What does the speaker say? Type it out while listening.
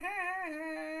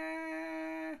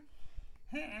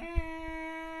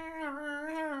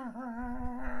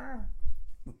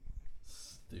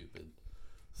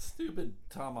stupid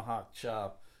tomahawk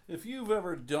chop. If you've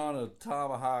ever done a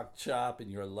tomahawk chop in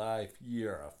your life,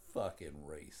 you're a fucking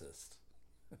racist.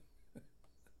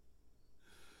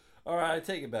 All right, I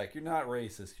take it back. You're not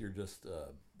racist. You're just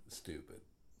stupid.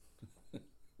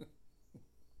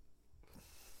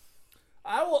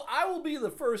 I will be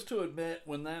the first to admit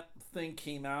when that thing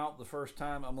came out the first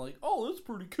time, I'm like, oh, that's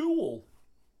pretty cool.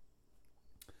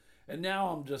 And now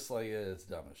I'm just like, it's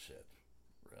dumb as shit.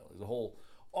 Really, the whole,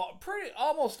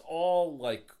 almost all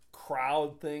like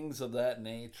crowd things of that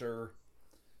nature,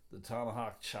 the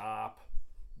tomahawk chop,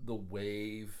 the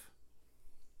wave,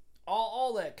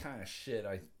 all that kind of shit.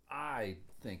 I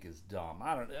think is dumb.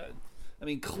 I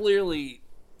mean, clearly,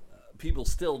 people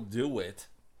still do it.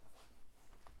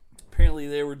 Apparently,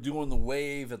 they were doing the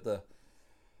wave at the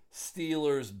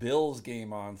Steelers-Bills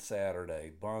game on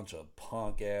Saturday. Bunch of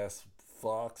punk-ass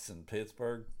fucks in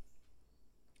Pittsburgh.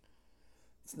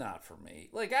 It's not for me.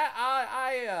 Like,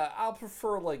 I'll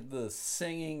prefer, like, the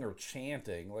singing or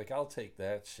chanting. Like, I'll take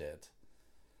that shit.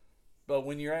 But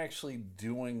when you're actually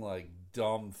doing, like,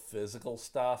 dumb physical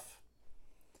stuff,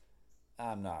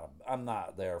 I'm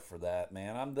not there for that,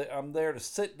 man. I'm there to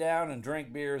sit down and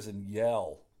drink beers and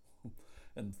yell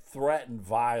and threaten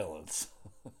violence.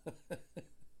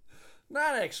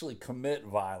 Not actually commit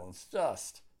violence,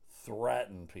 just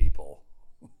threaten people.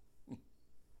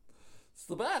 It's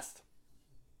the best.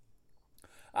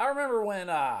 I remember when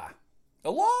a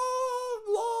long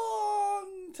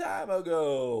time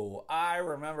ago, I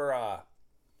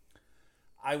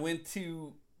went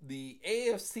to the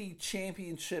AFC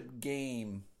Championship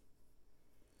game.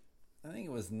 I think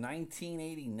it was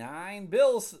 1989.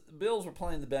 Bills were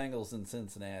playing the Bengals in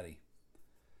Cincinnati.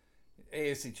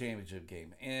 AFC Championship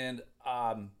game. And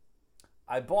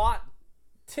I bought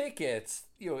tickets.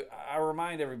 You know, I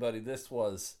remind everybody this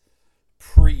was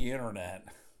pre-internet.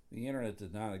 The internet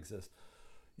did not exist.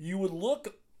 You would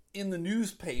look in the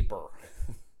newspaper.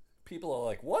 People are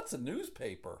like, what's a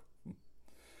newspaper?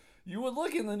 You would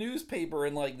look in the newspaper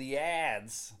in like the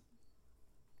ads,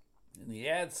 in the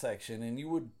ad section, and you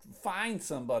would find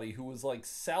somebody who was like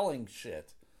selling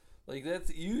shit. Like you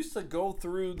used to go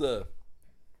through the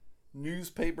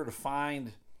newspaper to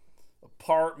find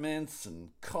apartments and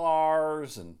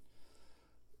cars, and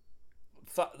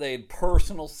they had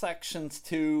personal sections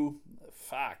too.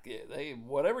 Fuck, they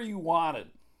whatever you wanted.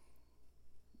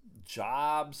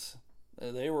 Jobs,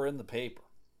 they were in the paper.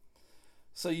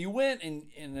 So you went, and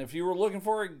if you were looking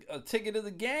for a ticket to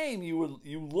the game, you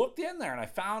looked in there, and I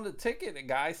found a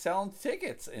guy selling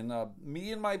tickets, and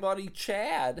me and my buddy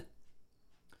Chad,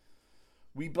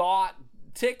 we bought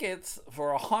tickets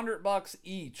for $100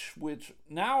 each, which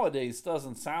nowadays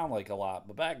doesn't sound like a lot,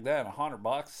 but back then $100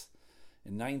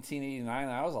 in 1989,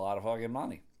 that was a lot of fucking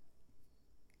money.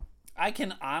 I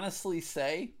can honestly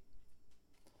say,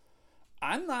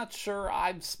 I'm not sure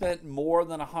I've spent more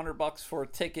than $100 for a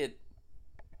ticket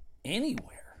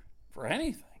anywhere for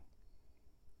anything.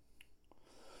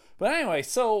 But anyway,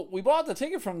 so we bought the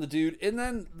ticket from the dude, and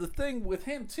then the thing with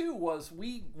him too was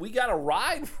we got a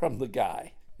ride from the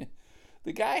guy.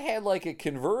 The guy had like a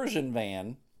conversion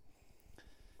van,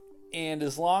 and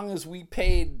as long as we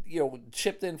paid,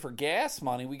 chipped in for gas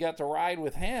money, we got to ride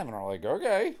with him. And I'm like,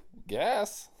 okay,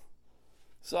 gas.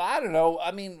 So I don't know.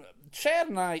 I mean, Chad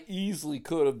and I easily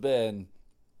could have been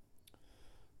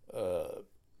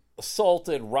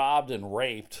assaulted, robbed, and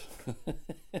raped.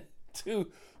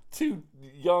 two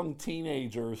young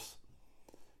teenagers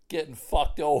getting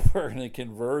fucked over in a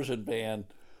conversion van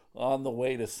on the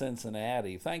way to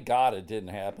Cincinnati. Thank God it didn't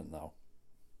happen, though.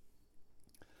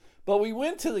 But we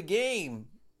went to the game,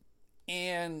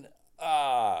 and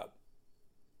the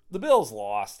Bills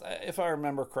lost. If I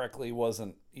remember correctly, it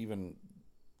wasn't even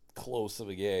close of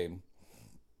a game.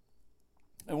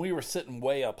 And we were sitting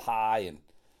way up high, and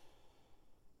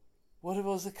what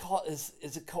was it called? Is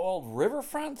it called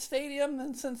Riverfront Stadium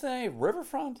in Cincinnati?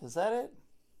 Riverfront? Is that it?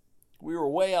 We were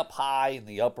way up high in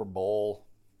the upper bowl.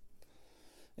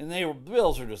 And the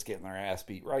Bills were just getting their ass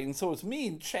beat, right? And so it's me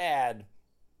and Chad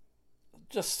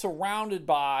just surrounded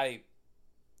by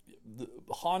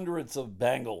hundreds of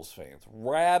Bengals fans.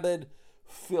 Rabid,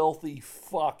 filthy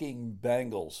fucking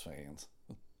Bengals fans.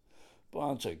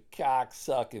 Bunch of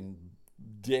cock-sucking,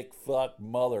 dick-fuck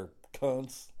mother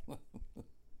cunts.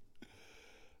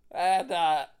 And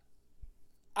I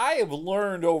have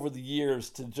learned over the years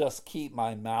to just keep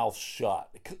my mouth shut.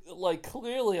 Like,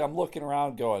 clearly I'm looking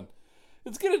around going,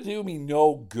 it's going to do me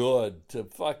no good to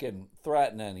fucking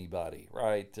threaten anybody,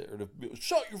 right? Or to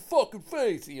shut your fucking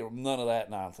face. None of that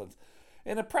nonsense.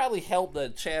 And it probably helped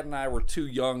that Chad and I were too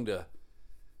young to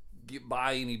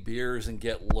buy any beers and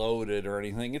get loaded or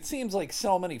anything. It seems like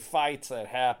so many fights that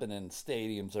happen in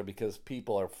stadiums are because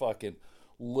people are fucking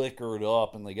liquored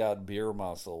up and they got beer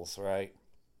muscles, right?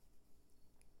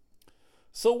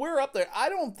 So we're up there. I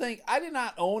did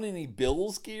not own any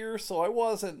Bills gear, so I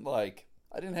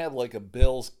didn't have like a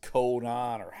Bills coat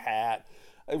on or hat.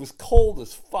 It was cold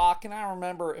as fuck, and I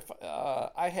remember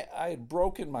I had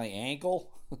broken my ankle,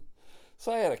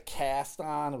 so I had a cast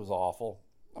on. It was awful.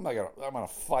 I'm gonna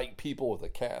fight people with a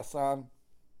cast on.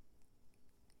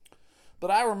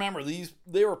 But I remember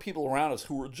there were people around us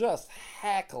who were just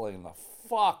heckling the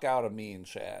fuck out of me and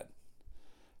Chad.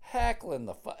 Heckling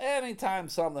the fuck. Anytime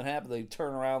something happened, they'd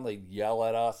turn around, they'd yell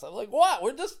at us. I'm like, what?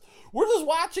 We're just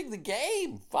watching the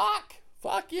game. Fuck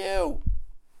you.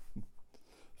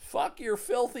 Fuck your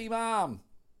filthy mom.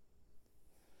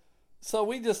 So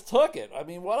we just took it. I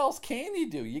mean, what else can you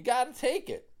do? You got to take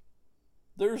it.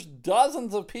 There's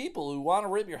dozens of people who want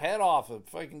to rip your head off if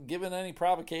fucking given any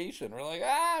provocation. We're like,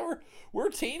 we're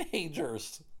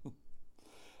teenagers.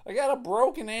 I got a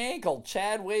broken ankle.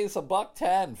 Chad weighs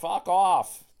 $110. Fuck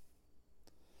off.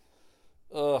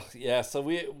 Yeah. So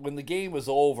when the game was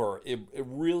over, it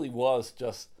really was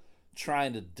just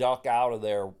trying to duck out of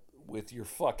there with your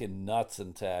fucking nuts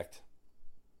intact.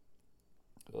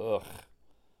 Ugh.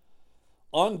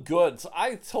 Ungood. So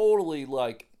I totally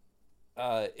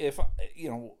if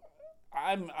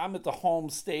I'm at the home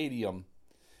stadium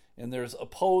and there's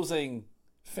opposing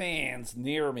fans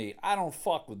near me, I don't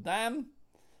fuck with them.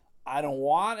 I don't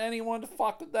want anyone to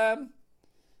fuck with them.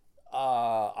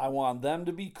 I want them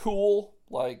to be cool.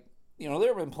 There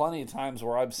have been plenty of times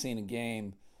where I've seen a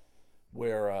game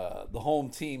where the home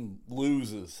team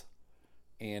loses,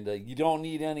 and you don't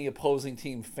need any opposing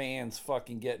team fans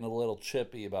fucking getting a little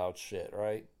chippy about shit,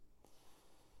 right?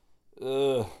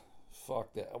 Ugh,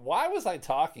 fuck that. Why was I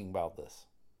talking about this?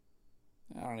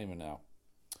 I don't even know.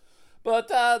 But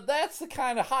that's the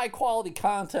kind of high quality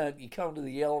content you come to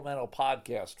the Elemental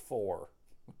Podcast for.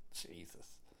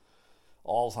 Jesus.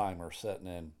 Alzheimer's setting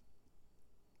in.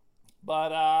 But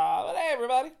hey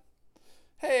everybody.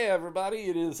 Hey everybody,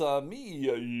 it is me,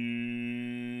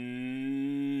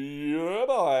 your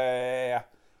boy,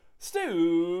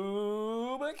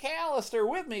 Stu McAllister.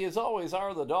 With me as always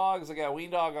are the dogs. I got Ween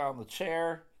Dog on the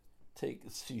chair.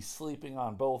 She's sleeping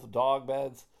on both dog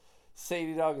beds.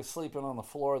 Sadie Dog is sleeping on the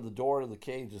floor. The door to the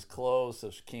cage is closed, so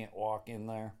she can't walk in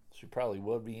there. She probably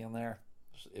would be in there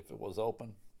if it was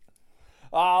open.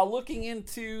 Looking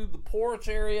into the porch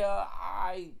area,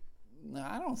 I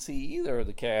don't see either of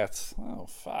the cats. Oh,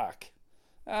 fuck.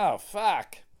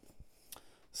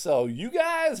 So you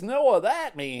guys know what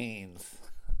that means.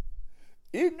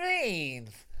 It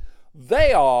means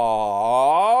they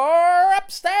are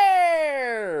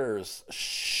upstairs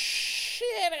shitting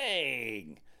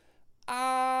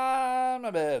on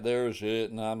my bed. They're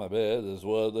shitting on my bed, that's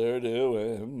what they're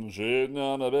doing. Shitting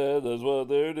on my bed, that's what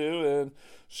they're doing.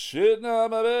 Shitting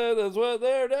on my bed, that's what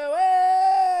they're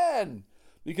doing.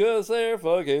 Because they're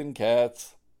fucking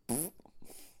cats.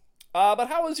 But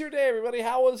how was your day, everybody?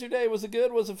 How was your day? Was it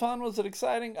good? Was it fun? Was it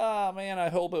exciting? Man, I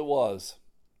hope it was.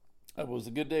 It was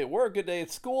a good day at work, good day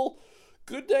at school,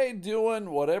 good day doing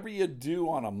whatever you do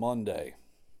on a Monday.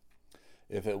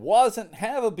 If it wasn't,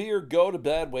 have a beer, go to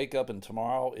bed, wake up, and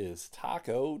tomorrow is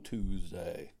Taco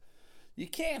Tuesday. You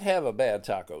can't have a bad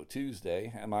Taco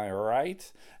Tuesday. Am I right?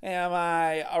 Am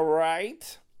I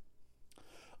right?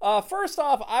 First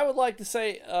off, I would like to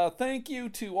say thank you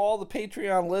to all the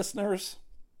Patreon listeners.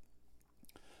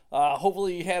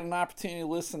 Hopefully you had an opportunity to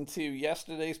listen to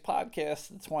yesterday's podcast,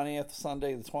 the 20th,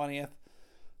 Sunday the 20th.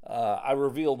 I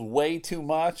revealed way too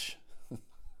much.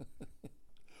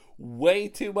 Way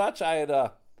too much. I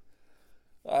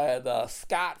had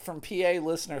Scott from PA,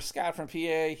 listener Scott from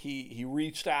PA. He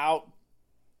reached out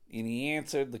and he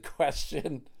answered the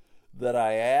question that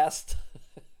I asked.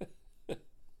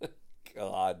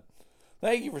 God.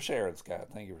 Thank you for sharing, Scott.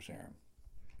 Thank you for sharing.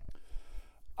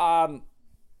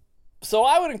 So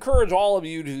I would encourage all of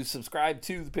you to subscribe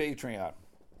to the Patreon,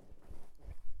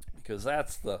 because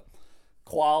that's the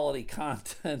quality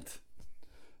content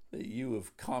that you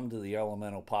have come to the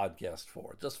Elemental Podcast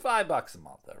for. Just $5 a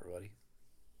month, everybody.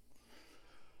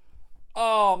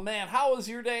 Oh man, how was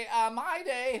your day? My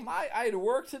day, I had to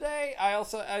work today. I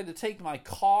had to take my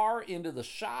car into the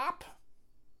shop,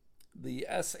 the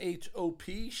SHOP,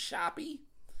 shoppy,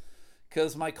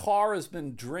 because my car has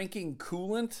been drinking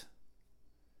coolant.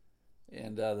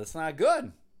 And that's not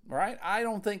good, right? I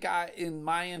don't think in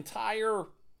my entire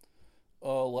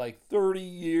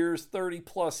 30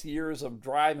 plus years of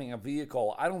driving a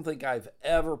vehicle, I don't think I've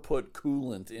ever put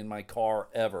coolant in my car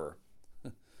ever.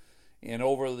 And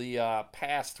over the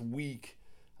past week,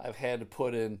 I've had to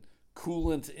put in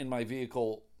coolant in my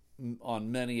vehicle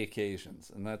on many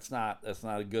occasions, and that's not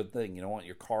a good thing. You don't want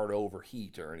your car to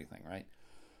overheat or anything, right?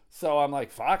 So I'm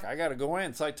like, fuck, I got to go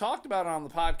in. So I talked about it on the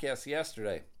podcast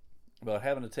yesterday about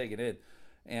having to take it in.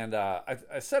 And I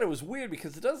said it was weird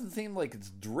because it doesn't seem like it's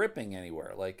dripping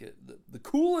anywhere. Like the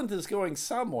coolant is going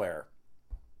somewhere,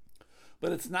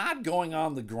 but it's not going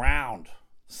on the ground.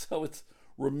 So it's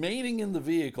remaining in the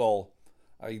vehicle.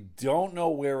 I don't know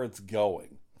where it's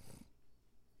going.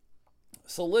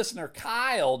 So listener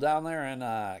Kyle down there in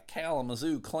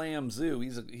Kalamazoo, Clam Zoo,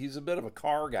 he's a bit of a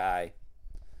car guy.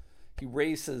 He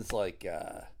races like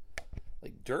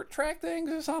dirt track things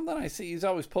or something. I see he's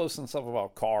always posting stuff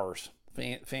about cars,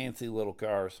 fancy little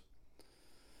cars.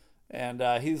 And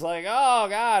he's like, oh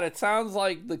God, it sounds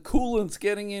like the coolant's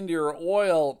getting into your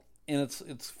oil and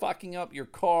it's fucking up your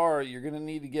car. You're going to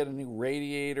need to get a new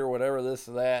radiator, whatever, this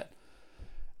or that.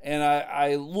 And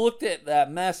I looked at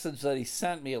that message that he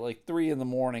sent me at like 3 a.m.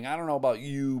 I don't know about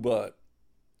you, but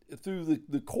through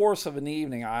the course of an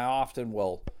evening, I often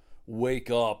will wake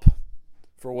up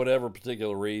for whatever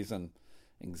particular reason.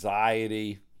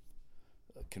 Anxiety,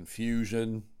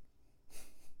 confusion.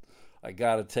 I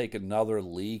got to take another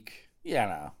leak.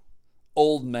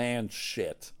 Old man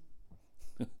shit.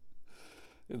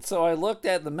 And so I looked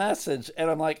at the message and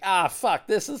I'm like, fuck,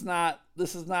 this is not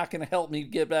going to help me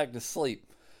get back to sleep.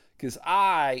 Because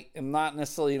I am not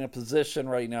necessarily in a position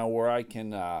right now where I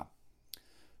can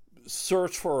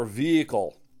search for a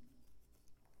vehicle.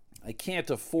 I can't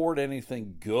afford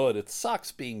anything good. It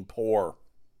sucks being poor.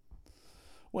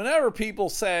 Whenever people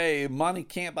say money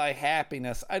can't buy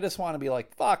happiness, I just want to be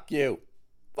like, fuck you.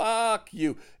 Fuck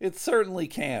you. It certainly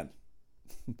can.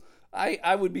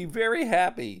 I would be very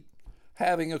happy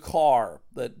having a car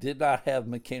that did not have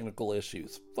mechanical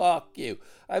issues. Fuck you.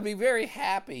 I'd be very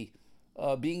happy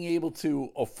being able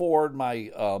to afford my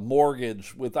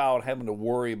mortgage without having to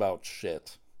worry about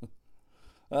shit.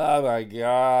 Oh my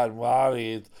God,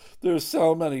 money. There's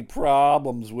so many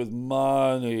problems with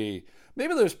money.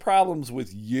 Maybe there's problems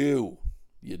with you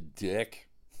dick.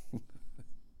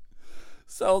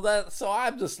 So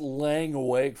I'm just laying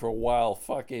awake for a while,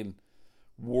 fucking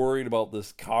worried about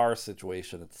this car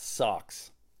situation. It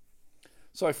sucks.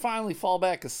 So I finally fall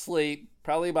back asleep,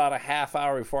 probably about a half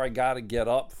hour before I got to get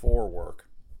up for work.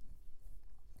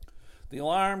 The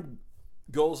alarm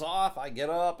goes off, I get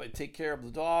up, I take care of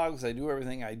the dogs, I do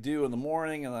everything I do in the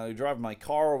morning, and then I drive my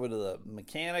car over to the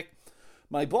mechanic.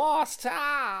 My boss,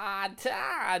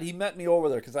 Todd, he met me over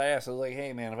there because I asked, I was like,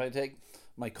 hey man, if I take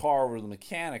my car over to the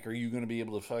mechanic, are you going to be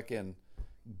able to fucking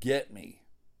get me?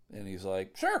 And he's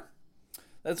like, sure.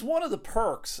 That's one of the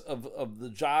perks of the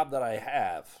job that I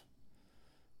have.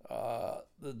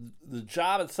 The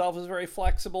job itself is very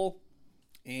flexible,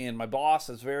 and my boss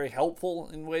is very helpful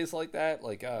in ways like that.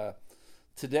 Like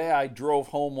today, I drove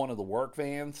home one of the work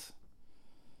vans,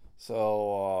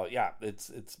 so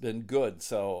it's been good.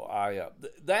 So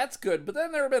that's good. But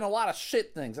then there have been a lot of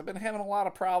shit things. I've been having a lot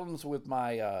of problems with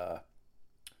my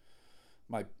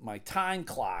my time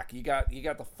clock. You got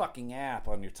the fucking app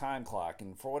on your time clock,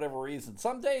 and for whatever reason,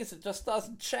 some days it just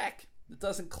doesn't check. It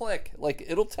doesn't click. Like,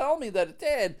 it'll tell me that it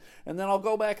did, and then I'll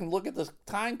go back and look at the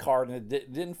time card, and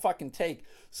it didn't fucking take.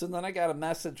 So then I got a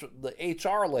message from the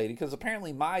HR lady, because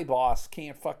apparently my boss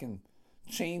can't fucking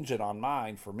change it on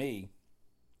mine for me.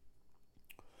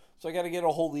 So I got to get a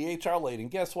hold of the HR lady, and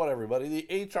guess what, everybody?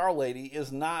 The HR lady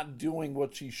is not doing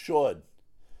what she should.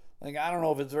 Like, I don't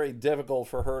know if it's very difficult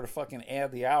for her to fucking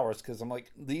add the hours, because I'm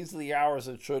like, these are the hours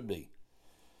it should be.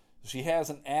 She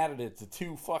hasn't added it to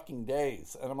 2 fucking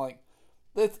days. And I'm like,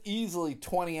 that's easily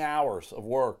 20 hours of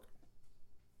work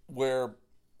where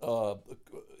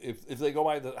if they go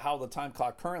by how the time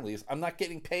clock currently is, I'm not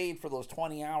getting paid for those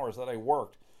 20 hours that I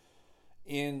worked.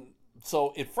 And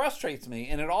so it frustrates me,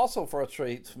 and it also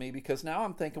frustrates me because now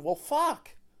I'm thinking, well, fuck.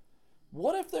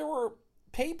 What if there were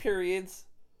pay periods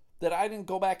that I didn't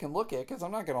go back and look at? Because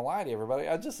I'm not going to lie to everybody.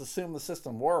 I just assume the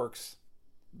system works.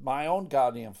 My own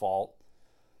goddamn fault.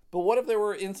 But what if there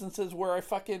were instances where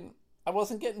I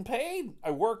wasn't getting paid?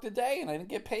 I worked a day and I didn't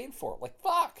get paid for it. Like,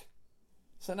 fuck.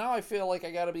 So now I feel like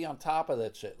I got to be on top of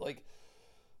that shit. Like,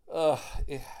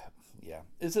 yeah.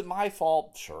 Is it my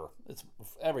fault? Sure.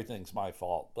 Everything's my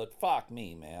fault. But fuck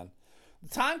me, man. The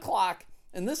time clock,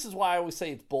 and this is why I always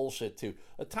say it's bullshit too.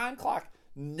 A time clock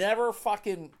never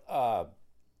fucking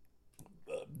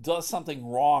does something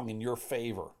wrong in your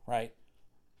favor, right?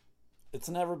 It's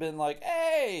never been like,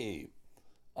 hey,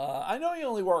 I know you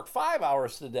only work 5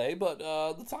 hours today, but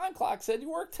the time clock said you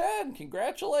worked 10.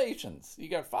 Congratulations. You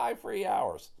got 5 free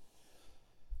hours.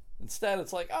 Instead,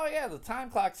 it's like, oh yeah, the time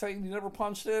clock saying you never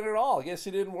punched in at all. I guess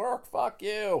you didn't work. Fuck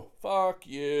you. Fuck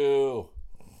you.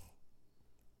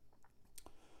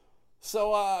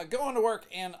 So going to work,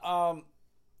 and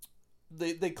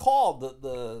they called,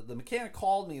 the mechanic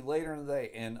called me later in the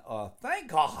day, and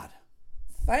thank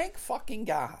fucking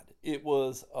God, it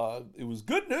was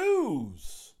good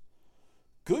news.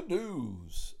 Good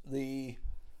news. They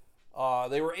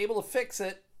were able to fix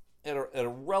it at a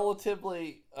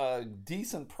relatively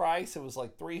decent price. It was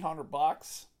like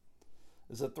 $300.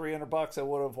 Is it $300 I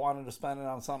would have wanted to spend it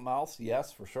on something else?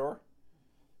 Yes, for sure.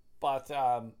 But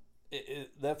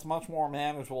that's much more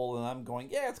manageable than I'm going,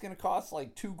 yeah, it's going to cost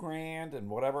like $2,000 and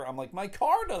whatever. I'm like, my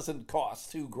car doesn't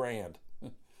cost $2,000.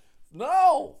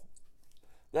 No!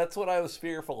 That's what I was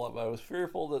fearful of. I was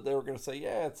fearful that they were going to say,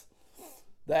 yeah,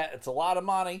 it's a lot of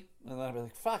money. And then I'd be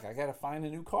like, fuck, I got to find a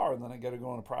new car. And then I got to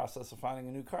go in the process of finding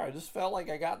a new car. I just felt like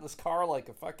I got this car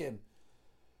like felt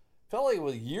like it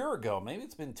was a year ago. Maybe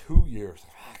it's been 2 years.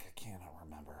 Fuck, I cannot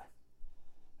remember.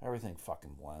 Everything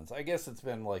fucking blends. I guess it's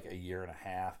been like a year and a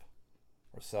half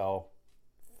or so.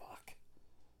 Fuck.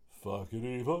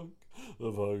 Fuckity fuck.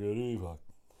 The fuckity fuck.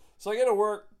 So I get to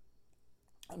work.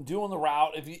 I'm doing the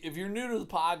route. If you're new to the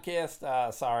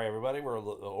podcast, sorry everybody, we're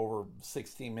over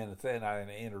 16 minutes in. I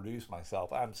didn't introduce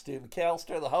myself. I'm Stu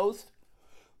McAllister, the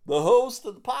host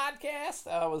of the podcast.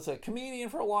 I was a comedian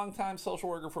for a long time, social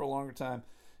worker for a longer time,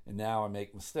 and now I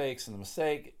make mistakes. And the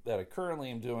mistake that I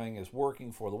currently am doing is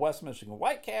working for the West Michigan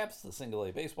Whitecaps, the single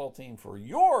A baseball team for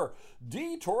your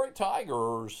Detroit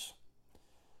Tigers.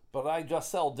 But I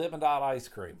just sell Dippin' Dot ice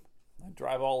cream. I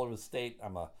drive all over the state.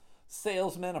 I'm a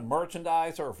salesman, a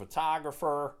merchandiser, a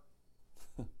photographer,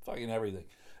 fucking everything.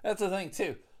 That's the thing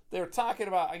too. They're talking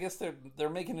about, I guess they're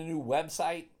making a new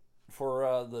website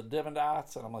for the Dippin'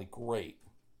 Dots, and I'm like, great.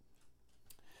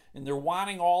 And they're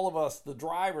wanting all of us, the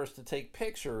drivers, to take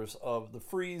pictures of the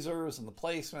freezers and the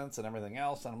placements and everything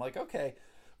else. And I'm like, okay.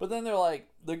 But then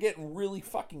they're getting really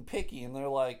fucking picky, and they're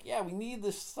like, yeah, we need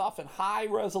this stuff in high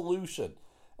resolution.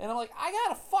 And I'm like, I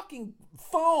got a fucking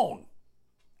phone.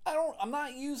 I'm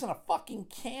not using a fucking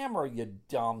camera, you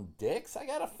dumb dicks. I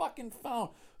got a fucking phone.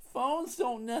 Phones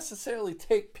don't necessarily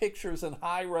take pictures in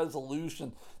high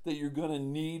resolution that you're going to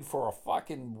need for a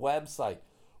fucking website.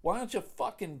 Why don't you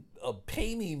fucking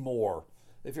pay me more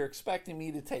if you're expecting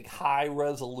me to take high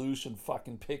resolution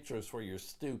fucking pictures for your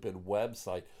stupid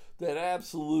website that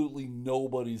absolutely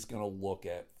nobody's going to look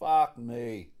at? Fuck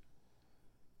me.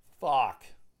 Fuck.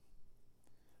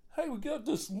 Hey, we got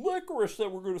this licorice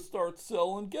that we're going to start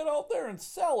selling. Get out there and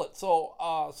sell it. So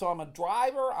I'm a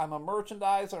driver, I'm a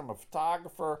merchandiser, I'm a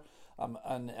photographer, and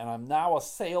I'm now a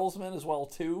salesman as well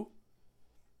too.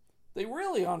 They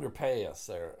really underpay us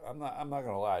there. I'm not going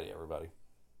to lie to you, everybody.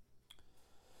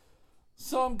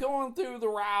 So I'm going through the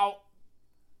route.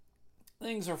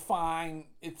 Things are fine.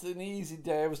 It's an easy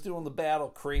day. I was doing the Battle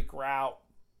Creek route.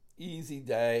 Easy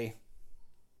day.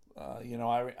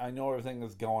 I know everything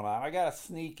that's going on. I got to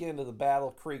sneak into the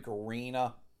Battle Creek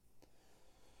Arena,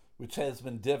 which has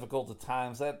been difficult at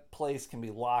times. That place can be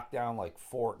locked down like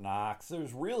Fort Knox.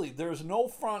 There's no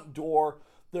front door.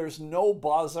 There's no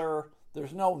buzzer.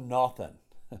 There's no nothing.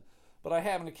 But I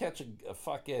happened to catch a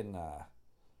fucking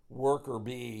worker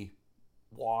bee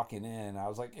walking in. I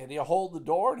was like, hey, do you hold the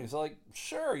door? And he's like,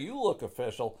 sure, you look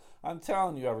official. I'm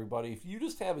telling you, everybody, if you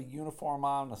just have a uniform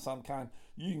on of some kind,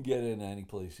 you can get in any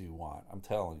place you want. I'm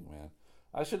telling you, man.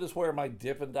 I should just wear my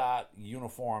Dippin' Dot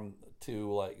uniform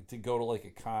to go to like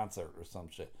a concert or some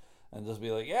shit. And just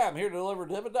be like, yeah, I'm here to deliver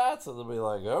Dippin' Dots. And they'll be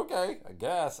like, okay, I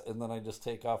guess. And then I just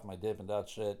take off my Dippin' Dot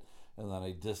shit. And then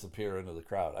I disappear into the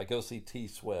crowd. I go see T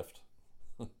Swift.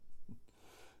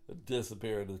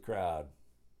 Disappear into the crowd.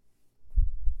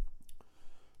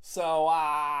 So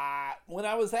when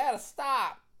I was at a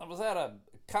stop, I was at a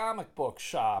comic book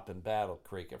shop in Battle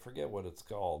Creek. I forget what it's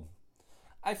called.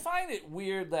 I find it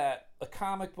weird that a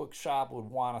comic book shop would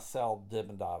want to sell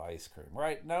Dippin' Dot ice cream,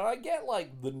 right? Now, I get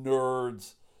like the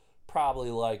nerds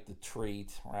probably like the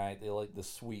treat, right? They like the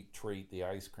sweet treat, the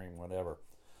ice cream, whatever.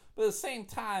 But at the same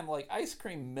time, like, ice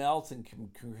cream melts and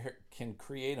can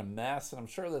create a mess, and I'm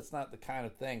sure that's not the kind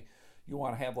of thing you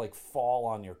want to have like fall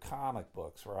on your comic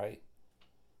books, right?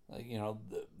 Like,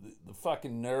 the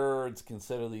fucking nerds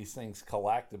consider these things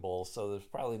collectibles, so there's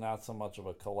probably not so much of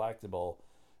a collectible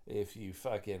if you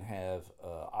fucking have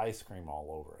ice cream all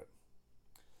over it.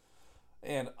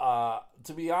 And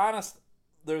to be honest,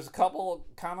 there's a couple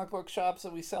comic book shops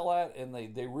that we sell at, and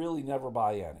they really never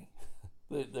buy any.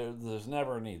 There's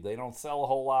never a need. They don't sell a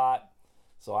whole lot,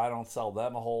 so I don't sell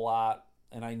them a whole lot,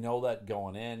 and I know that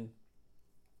going in.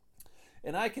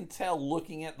 And I can tell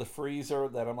looking at the freezer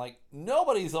that I'm like,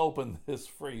 nobody's opened this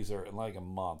freezer in like a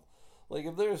month. Like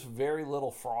if there's very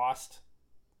little frost,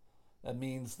 that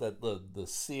means that the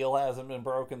seal hasn't been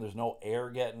broken. There's no air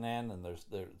getting in, and there's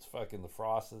fucking the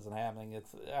frost isn't happening.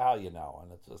 It's how you know,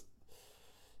 and it's just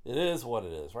it is what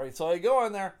it is, right? So I go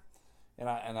in there, and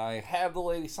I have the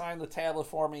lady sign the tablet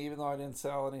for me, even though I didn't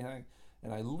sell anything,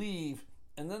 and I leave.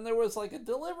 And then there was like a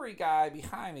delivery guy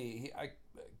behind me. I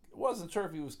wasn't sure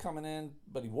if he was coming in,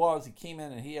 but he was. He came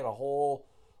in and he had a whole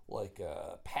like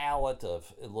pallet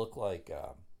of, it looked like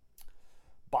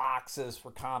boxes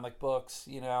for comic books,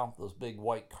 you know, those big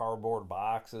white cardboard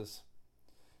boxes.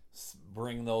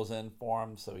 Bring those in for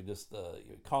him. So he just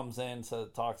he comes in, so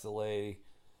talks to the lady,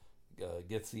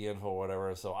 gets the info, or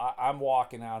whatever. So I'm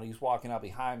walking out. He's walking out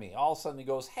behind me. All of a sudden he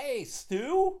goes, "Hey,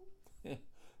 Stu."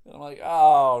 And I'm like,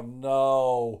 oh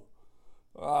no.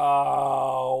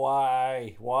 Oh,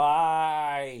 why?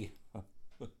 Why?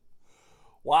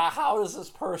 Why? How does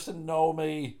this person know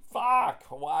me? Fuck.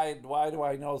 Why do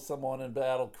I know someone in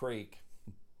Battle Creek?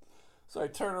 So I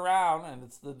turn around and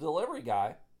it's the delivery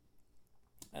guy.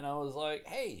 And I was like,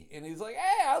 hey. And he's like,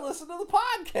 hey, I listen to the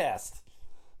podcast.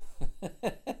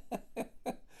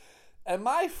 And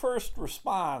my first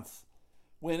response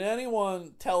when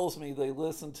anyone tells me they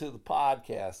listen to the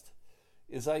podcast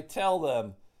is I tell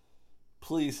them,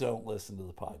 please don't listen to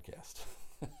the podcast.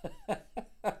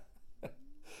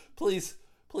 please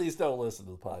don't listen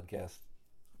to the podcast.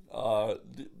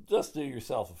 Just do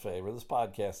yourself a favor. This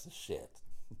podcast is shit.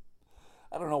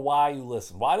 I don't know why you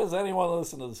listen. Why does anyone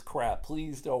listen to this crap?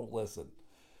 Please don't listen.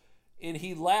 And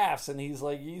he laughs and he's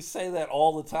like, you say that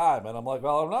all the time. And I'm like,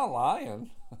 well, I'm not lying.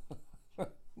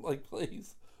 Like,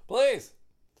 please.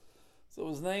 So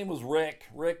his name was Rick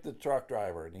the truck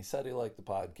driver, and he said he liked the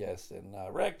podcast. And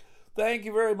Rick, thank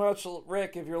you very much,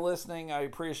 Rick. If you're listening, I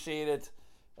appreciate it.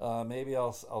 Maybe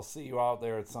I'll see you out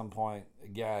there at some point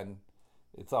again.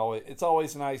 It's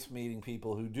always nice meeting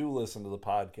people who do listen to the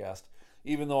podcast,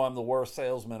 even though I'm the worst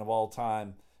salesman of all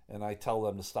time, and I tell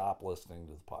them to stop listening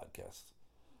to the podcast.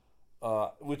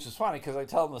 Which is funny because I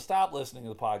tell them to stop listening to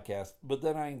the podcast, but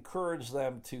then I encourage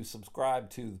them to subscribe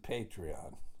to the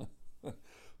Patreon.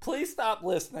 Please stop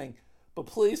listening, but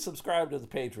please subscribe to the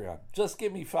Patreon. Just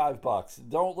give me $5.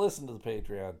 Don't listen to the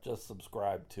Patreon. Just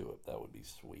subscribe to it. That would be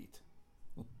sweet.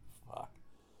 Fuck.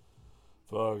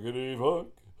 Fuckity fuck.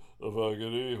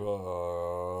 Fuckity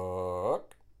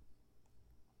fuck.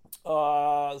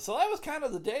 So that was kind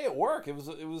of the day at work. It was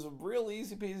a real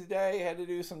easy peasy day. I had to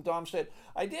do some dumb shit.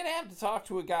 I did have to talk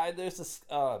to a guy. There's this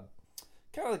kind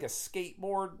of like a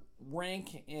skateboard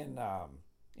rink in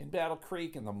Battle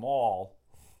Creek in the mall.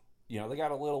 You know, they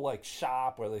got a little like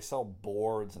shop where they sell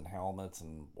boards and helmets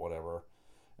and whatever.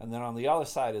 And then on the other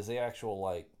side is the actual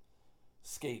like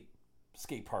skate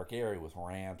park area with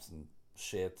ramps and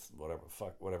shits,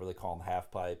 whatever they call them,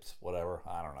 half pipes, whatever.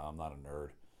 I don't know. I'm not a nerd.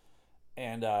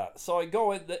 And so I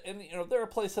go in, and you know, they're a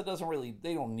place that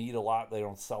they don't need a lot. They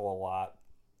don't sell a lot.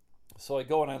 So I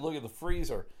go and I look at the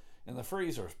freezer, and the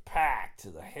freezer's packed to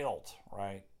the hilt,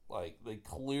 right? Like they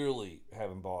clearly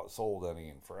haven't sold any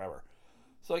in forever.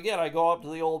 So again, I go up to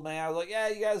the old man. I was like, yeah,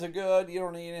 you guys are good. You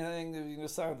don't need anything. You can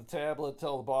just sign the tablet,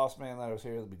 tell the boss man that I was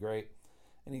here. That'd be great.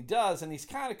 And he does, and he's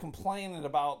kind of complaining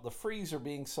about the freezer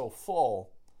being so full.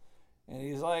 And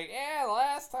he's like, yeah, the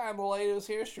last time the lady was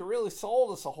here, she really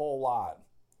sold us a whole lot.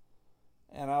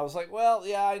 And I was like, well,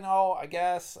 yeah, I know, I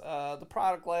guess. The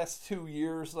product lasts 2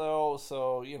 years, though,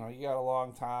 so, you know, you got a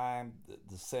long time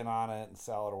to sit on it and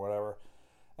sell it or whatever.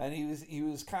 And he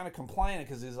was kind of complaining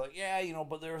because he's like, yeah, you know,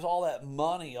 but there's all that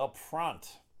money up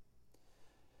front.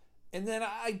 And then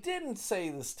I didn't say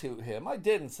this to him. I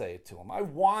didn't say it to him. I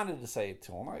wanted to say it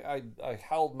to him. I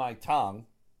held my tongue.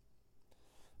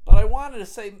 But I wanted to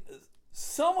say,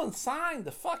 someone signed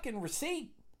the fucking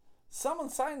receipt. Someone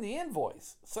signed the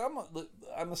invoice.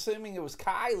 I'm assuming it was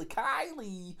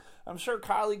Kylie. I'm sure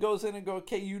Kylie goes in and goes,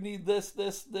 okay, you need this,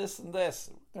 and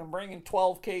this. I'm bringing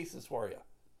 12 cases for you.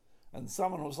 And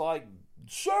someone was like,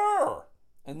 sure.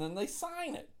 And then they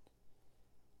sign it.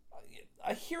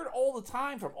 I hear it all the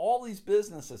time from all these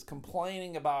businesses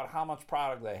complaining about how much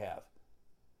product they have.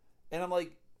 And I'm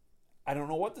like, I don't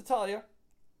know what to tell you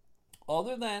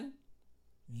other than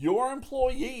your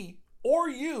employee or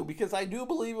you, because I do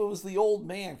believe it was the old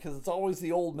man, because it's always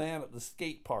the old man at the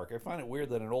skate park. I find it weird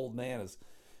that an old man is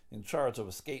in charge of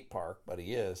a skate park, but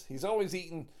he is. He's always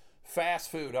eating fast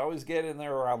food. I always get in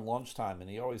there around lunchtime, and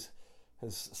he always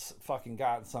has fucking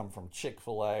gotten some from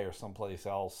Chick-fil-A or someplace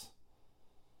else.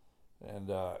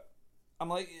 And I'm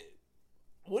like,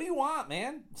 what do you want,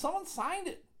 man? Someone signed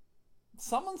it.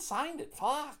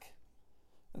 Fuck.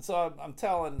 And so I'm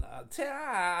telling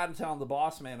the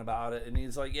boss man about it, and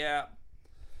he's like, "Yeah,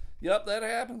 yep, that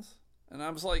happens." And I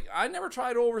was like, "I never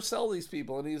try to oversell these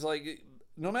people." And he's like,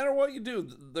 "No matter what you do,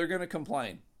 they're going to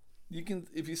complain.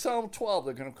 If you sell them 12,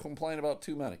 they're going to complain about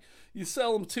too many. You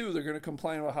sell them 2, they're going to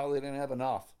complain about how they didn't have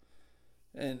enough."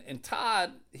 And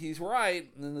Todd, he's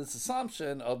right in this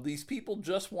assumption of these people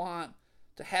just want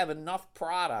to have enough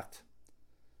product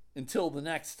until the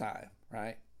next time,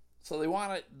 right? So they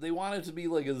want it to be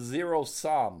like a zero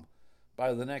sum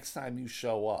by the next time you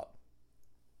show up.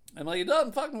 And like, it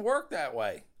doesn't fucking work that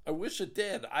way. I wish it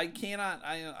did. I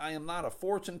am not a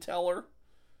fortune teller.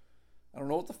 I don't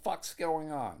know what the fuck's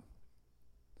going on.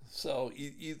 So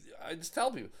I just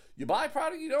tell people, you buy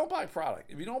product, you don't buy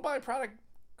product. If you don't buy product,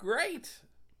 great.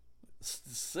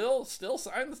 Still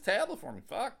sign this tablet for me.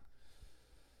 Fuck.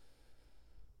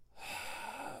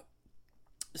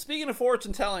 Speaking of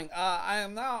fortune telling,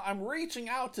 I'm reaching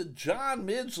out to John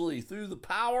Midgley through the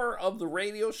power of the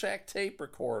Radio Shack tape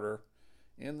recorder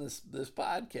in this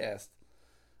podcast.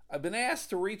 I've been asked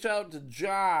to reach out to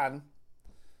John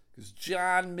because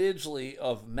John Midgley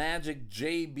of Magic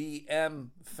JBM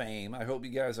fame. I hope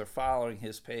you guys are following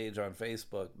his page on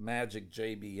Facebook, Magic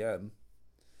JBM.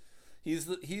 He's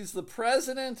the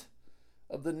president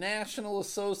of the National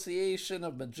Association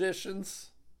of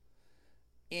Magicians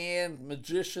and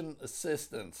Magician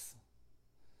Assistants.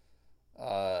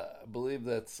 I believe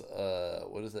that's,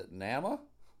 what is it, NAMA?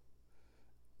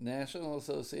 National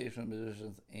Association of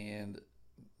Magicians, and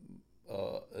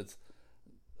it's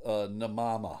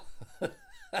NAMAMA.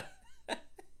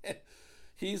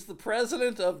 He's the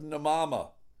president of NAMAMA,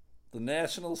 the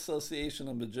National Association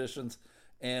of Magicians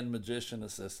and Magician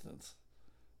Assistants.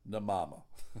 NAMAMA.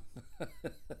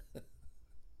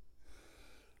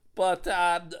 But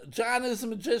John is a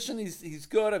magician. He's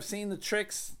good. I've seen the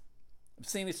tricks. I've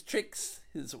seen his tricks,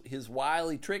 his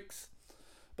wily tricks.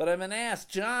 But I've been asked,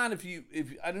 John, if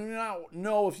I do not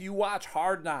know if you watch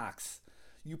Hard Knocks.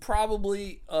 You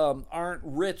probably aren't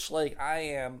rich like I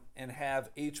am and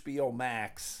have HBO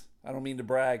Max. I don't mean to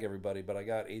brag, everybody, but I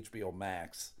got HBO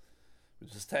Max,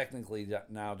 which is technically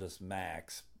now just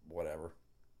Max, whatever.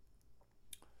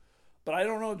 But I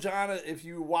don't know, John, if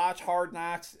you watch Hard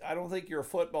Knocks. I don't think you're a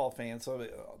football fan, so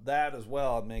that as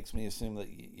well, it makes me assume that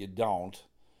you don't.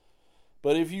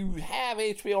 But if you have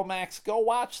HBO Max, go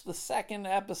watch the second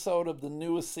episode of the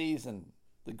newest season,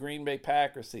 the Green Bay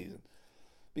Packers season.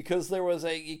 Because there was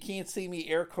you can't see me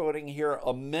air quoting here,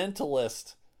 a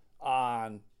mentalist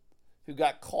who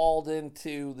got called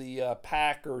into the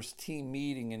Packers team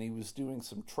meeting, and he was doing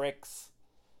some tricks.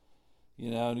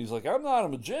 And he's like, I'm not a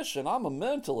magician, I'm a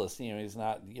mentalist. He's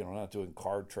not, not doing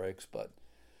card tricks,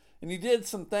 and he did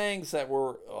some things that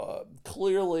were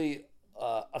clearly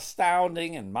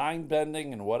astounding and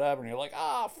mind-bending and whatever. And you're like,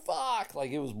 fuck.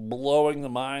 Like, it was blowing the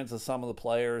minds of some of the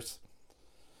players.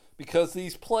 Because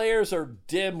these players are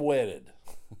dim-witted.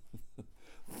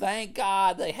 Thank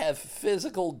God they have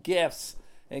physical gifts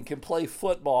and can play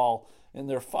football, and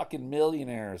they're fucking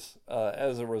millionaires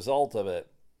as a result of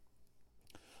it.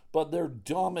 But they're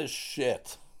dumb as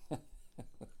shit. And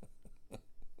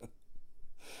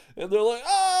they're like,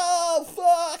 oh,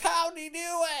 fuck, how'd he do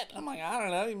it? I'm like, I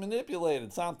don't know, he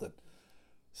manipulated something.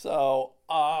 So,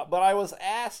 but I was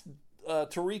asked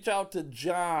to reach out to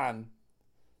John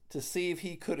to see if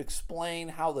he could explain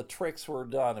how the tricks were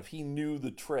done, if he knew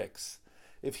the tricks,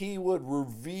 if he would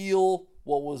reveal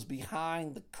what was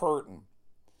behind the curtain.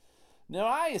 Now,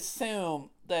 I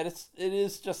assume that it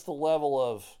is just a level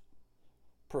of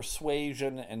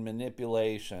persuasion and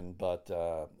manipulation, but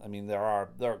I mean,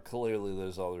 there clearly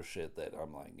there's other shit that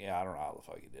I'm like, yeah, I don't know how the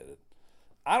fuck he did it.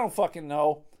 I don't fucking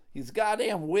know. He's a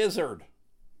goddamn wizard.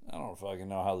 I don't fucking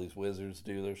know how these wizards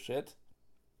do their shit.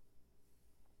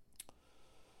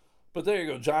 But there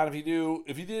you go, John. If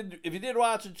you did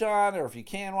watch it, John, or if you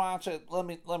can watch it, let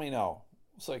me know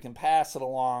so I can pass it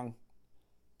along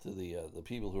to the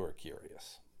people who are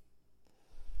curious.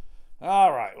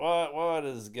 All right, what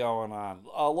is going on?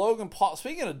 Logan Paul.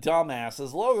 Speaking of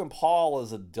dumbasses, Logan Paul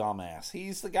is a dumbass.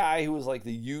 He's the guy who was like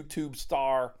the YouTube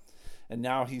star, and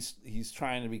now he's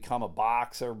trying to become a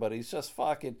boxer, but he's just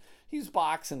fucking. He's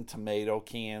boxing tomato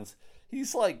cans.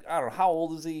 He's like, I don't know, how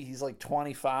old is he? He's like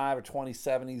 25 or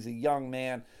 27. He's a young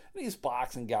man, and he's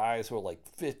boxing guys who are like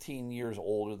 15 years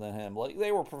older than him. Like,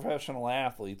 they were professional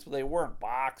athletes, but they weren't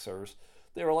boxers.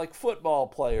 They were like football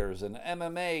players and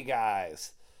MMA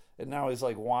guys. And now he's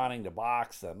like wanting to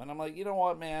box them. And I'm like, you know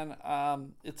what, man?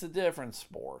 It's a different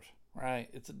sport, right?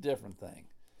 It's a different thing,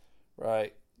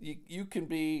 right? You can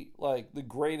be like the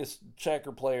greatest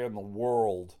checker player in the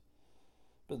world,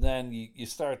 But then you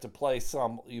start to play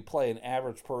you play an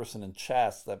average person in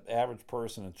chess. That average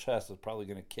person in chess is probably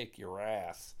going to kick your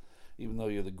ass, even though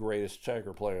you're the greatest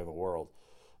checker player in the world.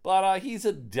 But he's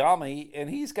a dummy, and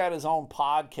he's got his own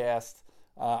podcast.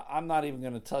 I'm not even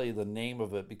going to tell you the name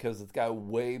of it because it's got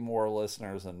way more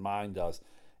listeners than mine does.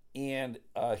 And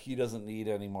he doesn't need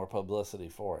any more publicity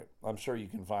for it. I'm sure you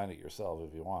can find it yourself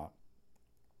if you want.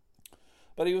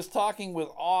 But he was talking with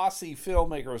Aussie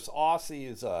filmmakers. Aussie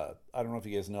is I don't know if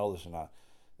you guys know this or not.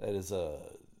 That is a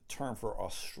term for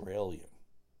Australian.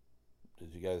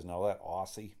 Did you guys know that?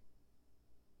 Aussie?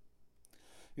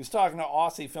 He was talking to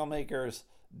Aussie filmmakers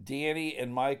Danny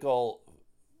and Michael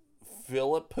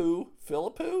Philippou? I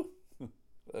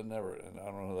don't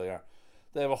know who they are.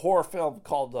 They have a horror film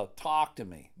called Talk to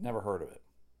Me. Never heard of it.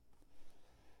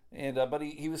 And but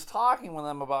he was talking with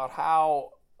them about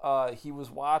how he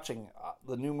was watching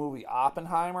the new movie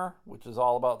Oppenheimer, which is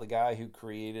all about the guy who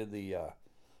created the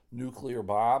nuclear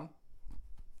bomb.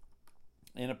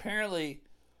 And apparently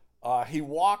he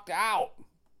walked out.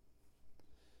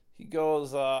 He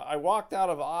goes, I walked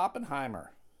out of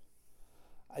Oppenheimer.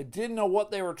 I didn't know what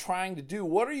they were trying to do.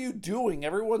 What are you doing?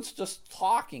 Everyone's just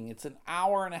talking. It's an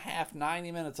hour and a half,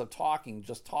 90 minutes of talking,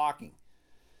 just talking.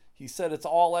 He said it's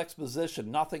all exposition.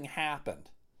 Nothing happened.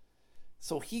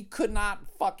 So he could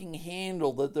not fucking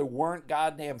handle that there weren't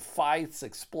goddamn fights,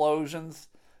 explosions,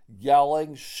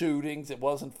 yelling, shootings. It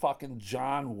wasn't fucking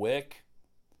John Wick.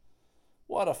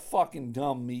 What a fucking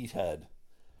dumb meathead.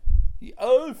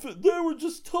 They were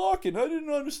just talking. I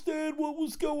didn't understand what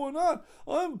was going on.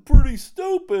 I'm pretty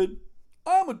stupid.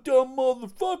 I'm a dumb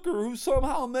motherfucker who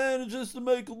somehow manages to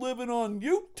make a living on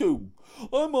YouTube.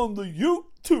 I'm on the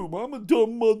YouTube. I'm a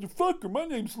dumb motherfucker. My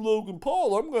name's Logan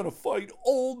Paul. I'm going to fight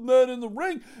old men in the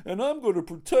ring, and I'm going to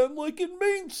pretend like it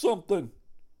means something.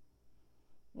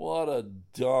 What a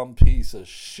dumb piece of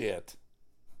shit.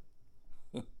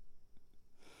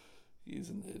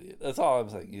 He's an idiot. That's all I'm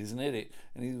saying. He's an idiot.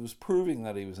 And he was proving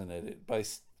that he was an idiot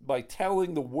by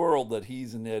telling the world that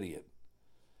he's an idiot.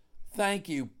 Thank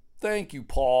you. Thank you,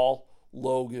 Paul.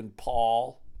 Logan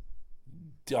Paul.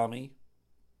 Dummy.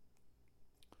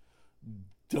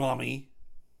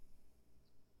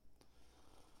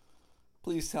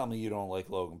 Please tell me you don't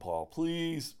like Logan Paul.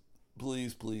 Please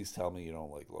tell me you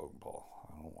don't like Logan Paul.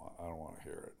 I don't want to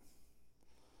hear it.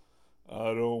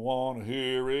 I don't want to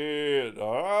hear it.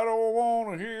 I don't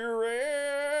want to hear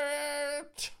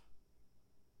it.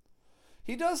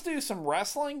 He does do some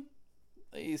wrestling.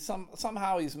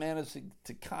 Somehow he's managed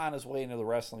to con his way into the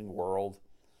wrestling world,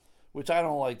 which I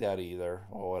don't like that either,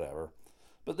 or whatever.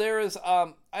 But there is,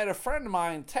 I had a friend of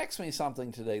mine text me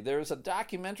something today. There's a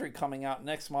documentary coming out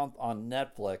next month on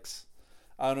Netflix.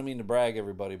 I don't mean to brag,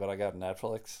 everybody, but I got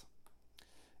Netflix.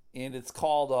 And it's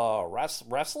called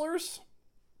Wrestlers.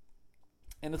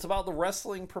 And it's about the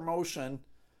wrestling promotion,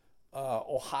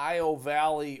 Ohio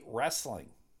Valley Wrestling,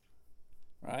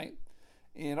 right?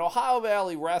 In Ohio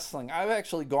Valley Wrestling, I've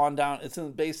actually gone down. It's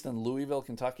based in Louisville,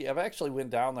 Kentucky. I've actually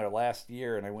went down there last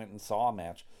year, and I went and saw a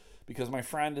match because my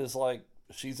friend is like,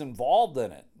 she's involved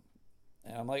in it,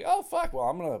 and I'm like, oh fuck, well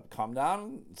I'm gonna come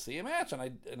down and see a match, and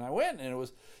I went, and it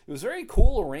was very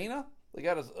cool arena. They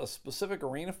got a specific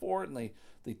arena for it, and they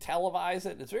televise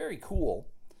it. It's very cool.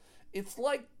 It's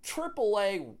like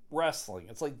AAA wrestling.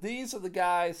 It's like these are the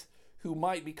guys who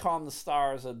might become the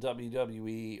stars of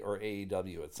WWE or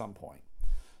AEW at some point.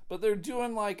 But they're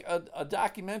doing like a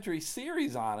documentary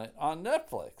series on it on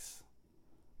Netflix,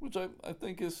 which I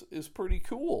think is pretty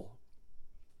cool.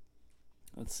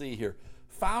 Let's see here.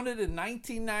 Founded in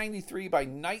 1993 by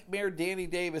Nightmare Danny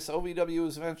Davis, OVW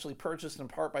was eventually purchased in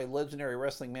part by legendary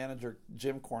wrestling manager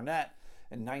Jim Cornette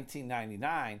in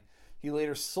 1999. He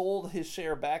later sold his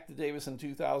share back to Davis in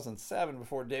 2007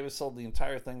 before Davis sold the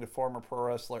entire thing to former pro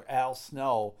wrestler Al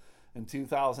Snow in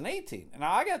 2018. And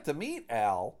I got to meet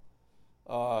Al,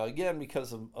 again,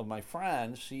 because of my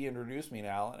friend. She introduced me to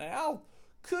Al. And Al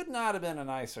could not have been a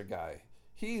nicer guy.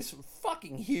 He's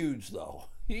fucking huge, though.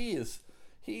 He's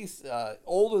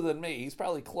older than me. He's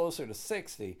probably closer to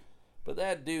 60. But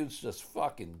that dude's just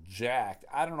fucking jacked.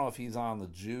 I don't know if he's on the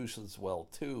juice as well,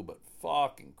 too. But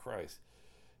fucking Christ.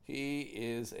 He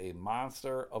is a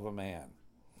monster of a man.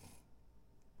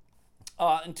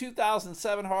 In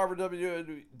 2007, however,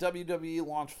 WWE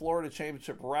launched Florida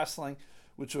Championship Wrestling,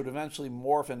 which would eventually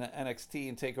morph into NXT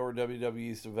and take over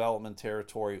WWE's development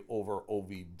territory over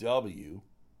OVW.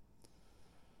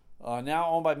 Now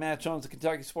owned by Matt Jones of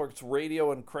Kentucky Sports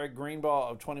Radio and Craig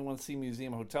Greenbaugh of 21C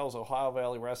Museum Hotels, Ohio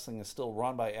Valley Wrestling is still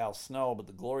run by Al Snow, but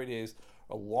the glory days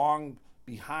are long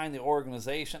behind the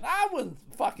organization. I wouldn't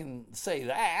fucking say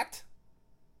that.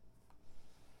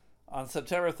 On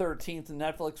September 13th,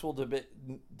 Netflix will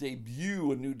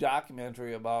debut a new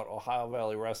documentary about Ohio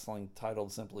Valley Wrestling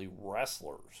titled simply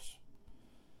Wrestlers.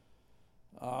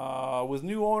 With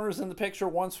new owners in the picture,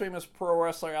 once famous pro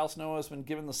wrestler Al Snow has been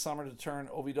given the summer to turn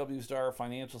OVW's dire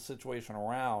financial situation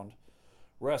around.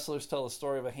 Wrestlers tell the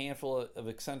story of a handful of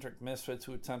eccentric misfits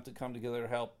who attempt to come together to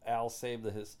help Al save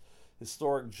his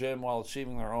historic gym while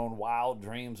achieving their own wild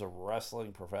dreams of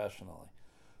wrestling professionally.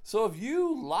 So if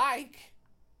you like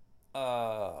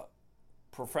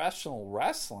professional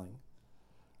wrestling,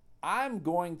 I'm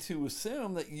going to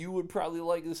assume that you would probably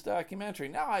like this documentary.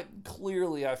 Now, I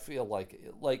feel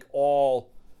like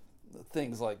all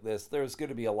things like this, there's going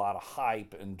to be a lot of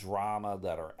hype and drama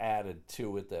that are added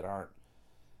to it that aren't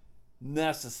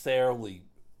necessarily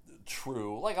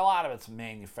true. Like, a lot of it's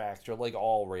manufactured, like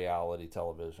all reality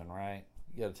television, right?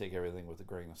 You got to take everything with a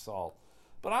grain of salt.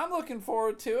 But I'm looking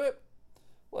forward to it.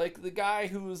 Like, the guy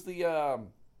who's the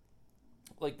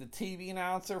TV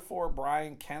announcer for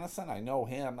Brian Kennison, I know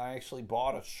him. I actually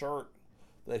bought a shirt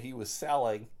that he was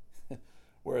selling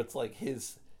where it's like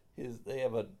they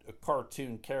have a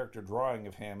cartoon character drawing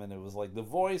of him, and it was like the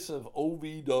voice of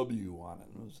OVW on it.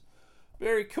 It was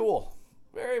very cool.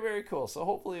 Very, very cool. So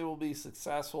hopefully it will be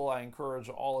successful. I encourage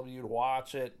all of you to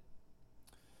watch it.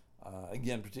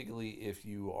 Again, particularly if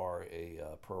you are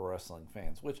a pro wrestling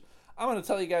fans, which I'm going to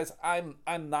tell you guys, I'm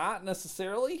not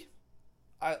necessarily.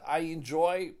 I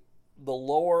enjoy the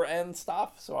lower end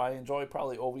stuff, so I enjoy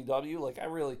probably OVW. Like,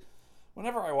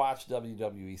 whenever I watch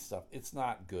WWE stuff, it's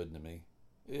not good to me.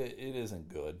 It isn't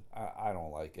good. I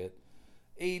don't like it.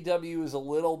 AEW is a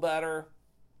little better.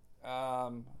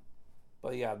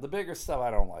 But yeah, the bigger stuff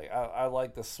I don't like. I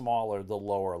like the smaller, the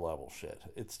lower level shit.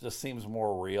 It just seems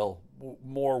more real.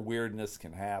 More weirdness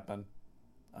can happen.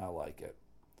 I like it.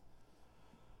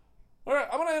 All right,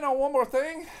 I'm going to end on one more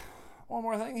thing. One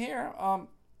more thing here.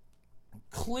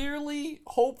 Clearly,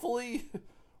 hopefully,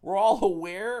 we're all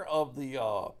aware of the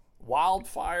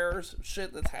wildfires,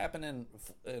 shit that's happening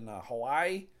in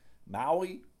Hawaii,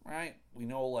 Maui, right? We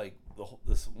know, like,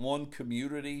 this one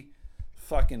community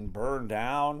fucking burned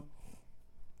down.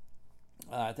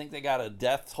 I think they got a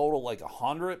death total like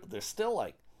 100, but there's still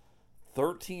like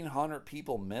 1,300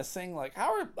 people missing. Like,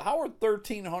 how are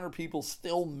 1,300 people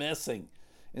still missing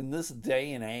in this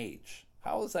day and age?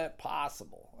 How is that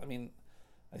possible? I mean,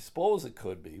 I suppose it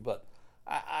could be, but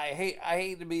I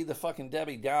hate to be the fucking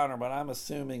Debbie Downer, but I'm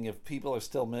assuming if people are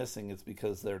still missing, it's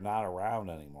because they're not around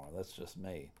anymore. That's just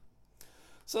me.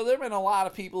 So there have been a lot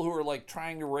of people who are like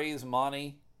trying to raise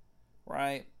money,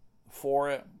 right,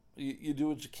 for it. You do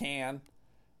what you can.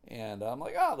 And I'm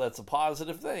like, oh, that's a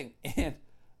positive thing. And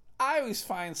I always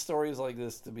find stories like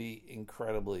this to be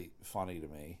incredibly funny to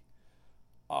me.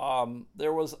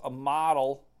 There was a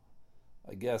model,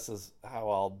 I guess is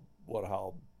what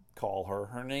I'll call her.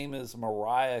 Her name is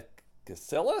Mariah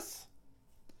Casillas.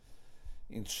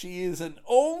 And she is an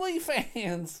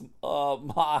OnlyFans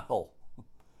model,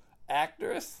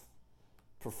 actress,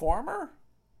 performer,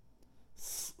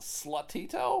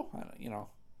 slutito,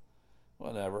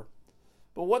 whatever.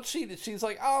 But what she did, she's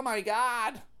like, oh my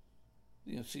God.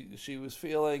 She was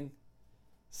feeling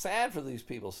sad for these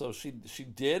people. So she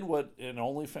did what an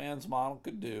OnlyFans model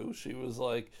could do. She was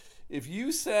like, if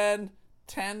you send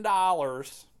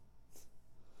 $10,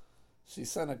 she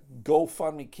sent a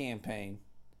GoFundMe campaign.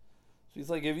 She's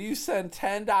like, if you send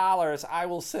 $10, I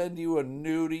will send you a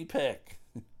nudie pic.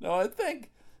 No, I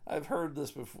think I've heard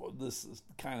this before, this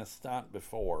kind of stunt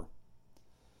before.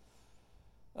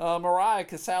 Mariah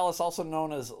Casillas, also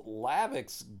known as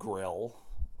Lavix Grill,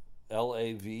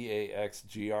 Lavaxgrll,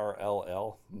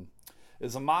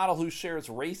 is a model who shares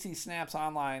racy snaps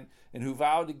online and who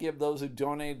vowed to give those who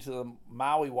donated to the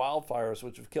Maui wildfires,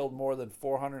 which have killed more than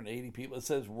 480 people. It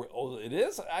says, oh, it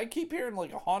is? I keep hearing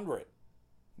like 100.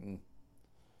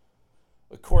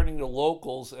 According to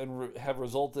locals, and have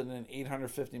resulted in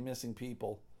 850 missing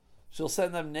people. She'll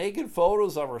send them naked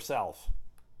photos of herself.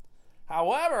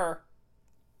 However,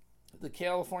 the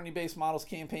California-based model's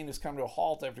campaign has come to a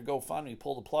halt after GoFundMe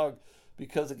pulled the plug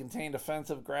because it contained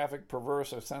offensive, graphic,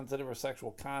 perverse, or sensitive or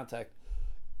sexual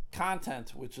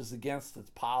content, which is against its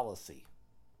policy.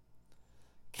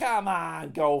 Come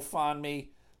on, GoFundMe.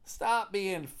 Stop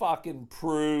being fucking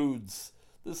prudes.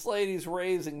 This lady's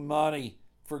raising money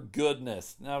for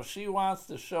goodness. Now, if she wants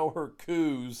to show her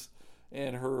coos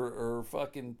and her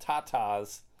fucking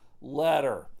tatas, let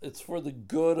her. It's for the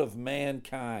good of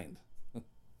mankind.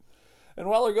 And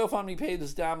while her GoFundMe page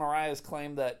is down, Mariah's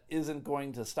claimed that isn't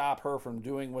going to stop her from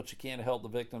doing what she can to help the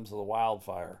victims of the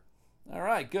wildfire. All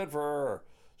right, good for her.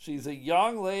 She's a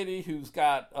young lady who's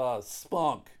got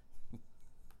spunk.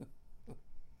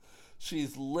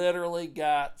 She's literally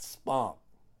got spunk.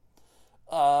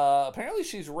 Apparently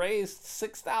she's raised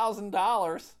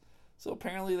 $6,000. So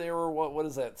apparently they were, what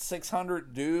is that,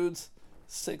 600 dudes,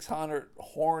 600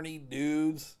 horny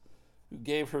dudes who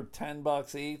gave her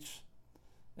 $10 each.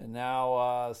 And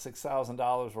now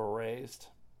 $6,000 were raised.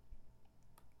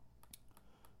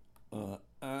 The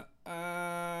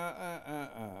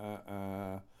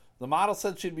model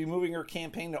said she'd be moving her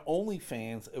campaign to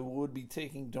OnlyFans and would be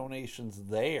taking donations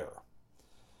there.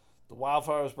 The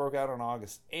wildfires broke out on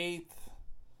August 8th.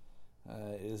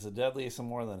 It is the deadliest in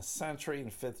more than a century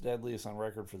and fifth deadliest on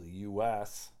record for the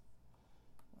U.S.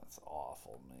 That's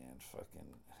awful, man.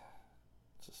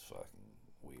 Just fucking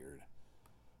weird.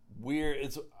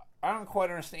 I don't quite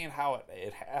understand how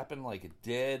it happened like it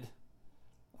did.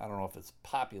 I don't know if it's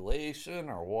population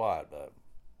or what, but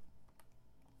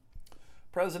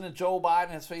President Joe Biden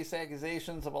has faced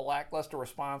accusations of a lackluster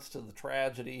response to the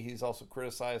tragedy. He's also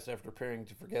criticized after appearing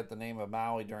to forget the name of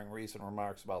Maui during recent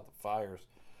remarks about the fires,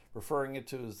 referring it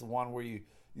to as the one where you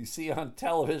see on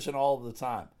television all the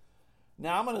time.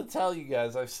 Now, I'm going to tell you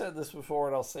guys, I've said this before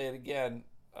and I'll say it again.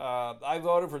 I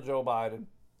voted for Joe Biden.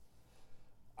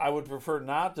 I would prefer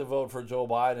not to vote for Joe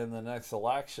Biden in the next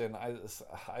election.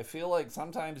 I feel like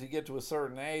sometimes you get to a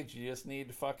certain age, you just need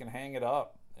to fucking hang it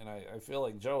up. And I feel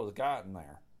like Joe has gotten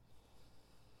there.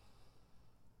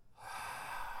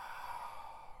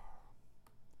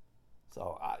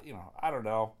 So, I don't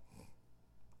know.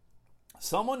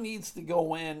 Someone needs to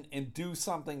go in and do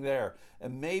something there.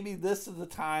 And maybe this is the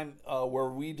time where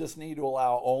we just need to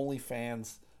allow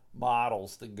OnlyFans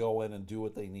models to go in and do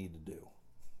what they need to do.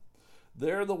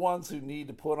 They're the ones who need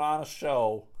to put on a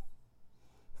show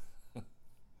and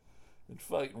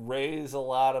fucking raise a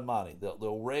lot of money.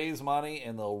 They'll raise money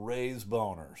and they'll raise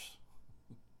boners.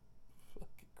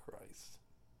 Fucking Christ.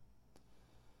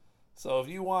 So if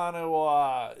you want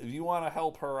to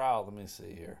help her out, let me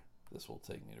see here. This will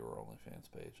take me to her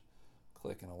OnlyFans page.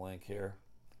 Clicking a link here.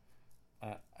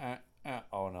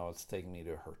 Oh no, it's taking me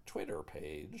to her Twitter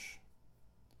page.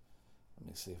 Let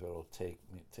me see if it'll take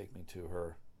me to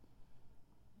her.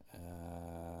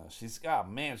 She's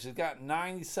got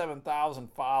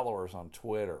 97,000 followers on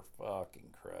Twitter.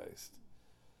 Fucking Christ.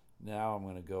 Now I'm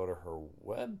going to go to her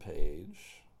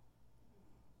webpage.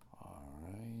 All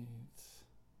right.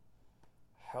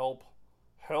 Help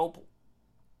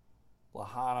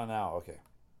Lahana now. Okay.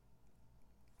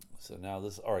 So now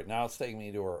now it's taking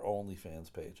me to her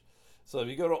OnlyFans page. So if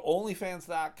you go to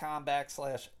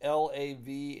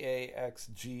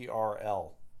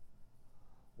onlyfans.com/LAVAXGRL.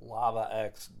 Lava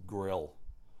X Grill.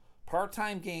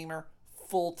 Part-time gamer,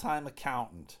 full-time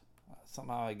accountant.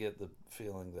 Somehow I get the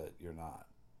feeling that you're not.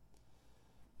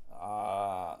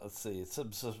 Let's see.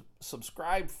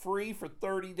 Subscribe free for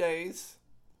 30 days.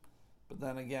 But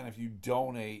then again, if you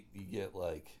donate, you get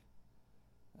a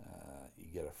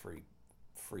free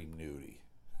nudie.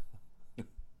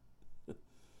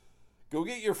 Go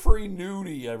get your free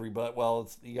nudie, everybody. Well,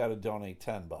 you got to donate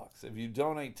 $10. If you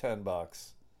donate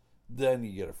 $10, then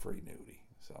you get a free nudie.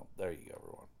 So there you go,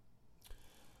 everyone.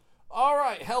 All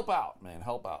right, help out, man.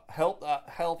 Help out. Help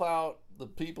out the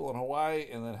people in Hawaii,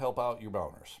 and then help out your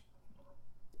boners.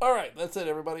 All right, that's it,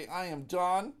 everybody. I am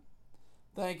done.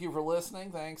 Thank you for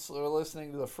listening. Thanks for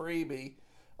listening to the freebie.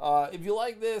 If you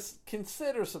like this,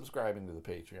 consider subscribing to the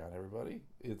Patreon, everybody.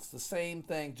 It's the same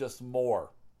thing, just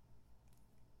more.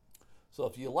 So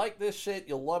if you like this shit,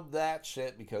 you'll love that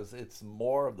shit because it's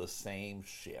more of the same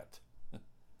shit.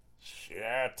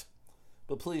 Shit.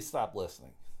 But please stop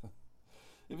listening.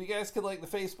 If you guys could like the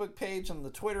Facebook page and the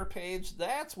Twitter page,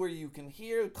 that's where you can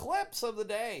hear clips of the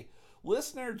day.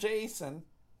 Listener Jason,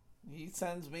 he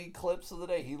sends me clips of the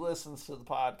day. He listens to the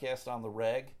podcast on the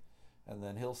reg, and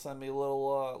then he'll send me a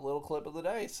little clip of the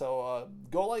day. So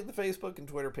go like the Facebook and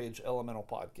Twitter page, Elemental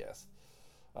Podcast.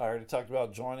 I already talked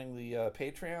about joining the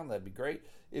Patreon. That'd be great.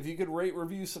 If you could rate,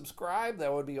 review, subscribe,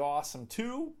 that would be awesome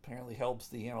too. Apparently helps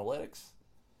the analytics.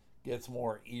 Gets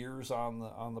more ears on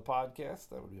the podcast.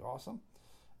 That would be awesome.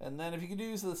 And then if you could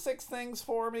do the 6 things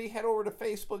for me, head over to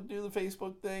Facebook, do the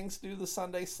Facebook things, do the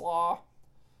Sunday Slaw.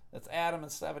 That's Adam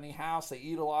and Stephanie House. They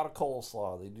eat a lot of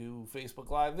coleslaw. They do Facebook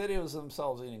Live videos of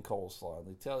themselves eating coleslaw.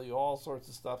 They tell you all sorts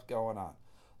of stuff going on.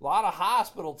 A lot of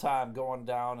hospital time going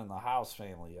down in the House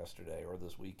family yesterday or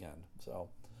this weekend.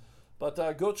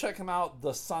 But go check them out,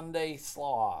 the Sunday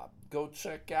Slaw. Go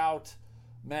check out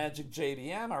Magic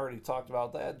JDM. I already talked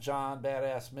about that. John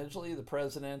Badass Midgley, the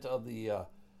president of the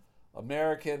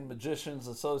American Magicians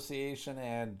Association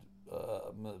and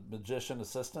Magician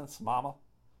Assistants, Mama.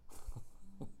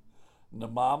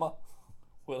 Namama.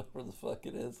 Whatever the fuck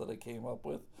it is that I came up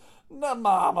with.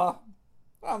 Namama.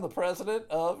 I'm the president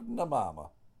of NMAMA.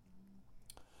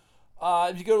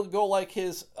 If you go like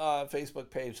his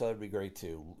Facebook page, that would be great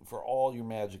too. For all your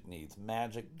Magic needs,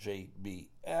 Magic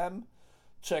JBM.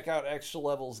 Check out Extra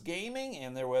Levels Gaming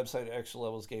and their website,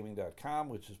 extralevelsgaming.com,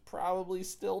 which is probably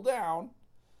still down.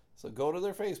 So go to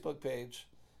their Facebook page,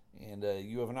 and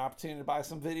you have an opportunity to buy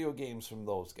some video games from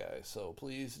those guys. So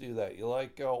please do that. You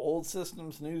like old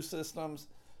systems, new systems,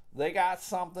 they got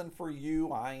something for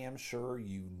you, I am sure,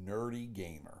 you nerdy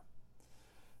gamer.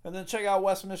 And then check out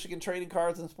West Michigan Trading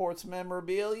Cards and Sports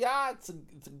Memorabilia. It's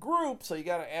a group, so you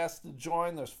got to ask to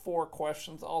join. There's 4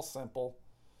 questions, all simple.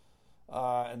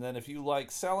 And then if you like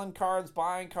selling cards,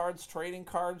 buying cards, trading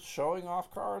cards, showing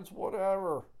off cards,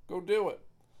 whatever, go do it.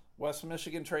 West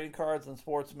Michigan Trading Cards and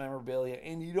Sports Memorabilia.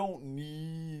 And you don't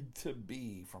need to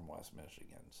be from West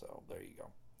Michigan. So there you go.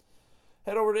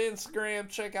 Head over to Instagram.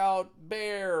 Check out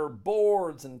Bear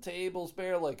Boards and Tables.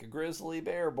 Bear like a grizzly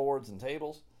bear, boards and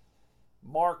tables.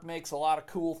 Mark makes a lot of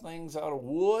cool things out of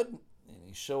wood, and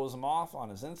he shows them off on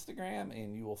his Instagram,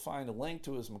 and you will find a link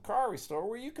to his Macari store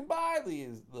where you can buy the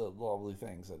lovely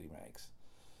things that he makes.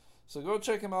 So go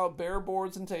check him out, Bear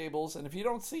Boards and Tables, and if you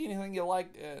don't see anything you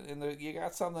like and you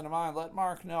got something in mind, let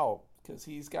Mark know, because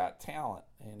he's got talent,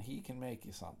 and he can make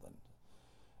you something.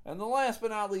 And then last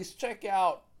but not least, check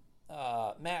out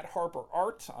Matt Harper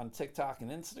Art on TikTok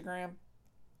and Instagram.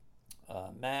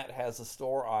 Matt has a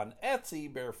store on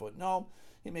Etsy, Barefoot Gnome.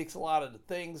 He makes a lot of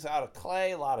things out of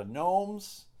clay, a lot of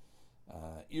gnomes,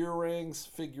 earrings,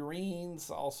 figurines,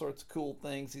 all sorts of cool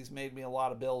things. He's made me a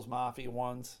lot of Bill's Mafia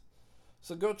ones.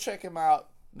 So go check him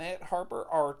out, Matt Harper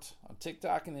Art on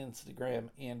TikTok and Instagram,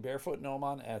 and Barefoot Gnome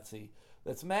on Etsy.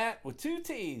 That's Matt with 2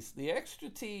 T's. The extra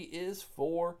T is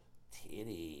for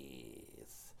titties.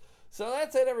 So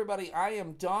that's it, everybody. I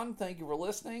am done. Thank you for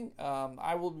listening.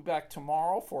 I will be back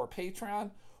tomorrow for a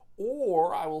Patreon,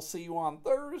 or I will see you on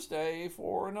Thursday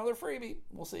for another freebie.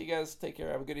 We'll see you guys. Take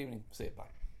care. Have a good evening. See you.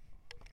 Bye.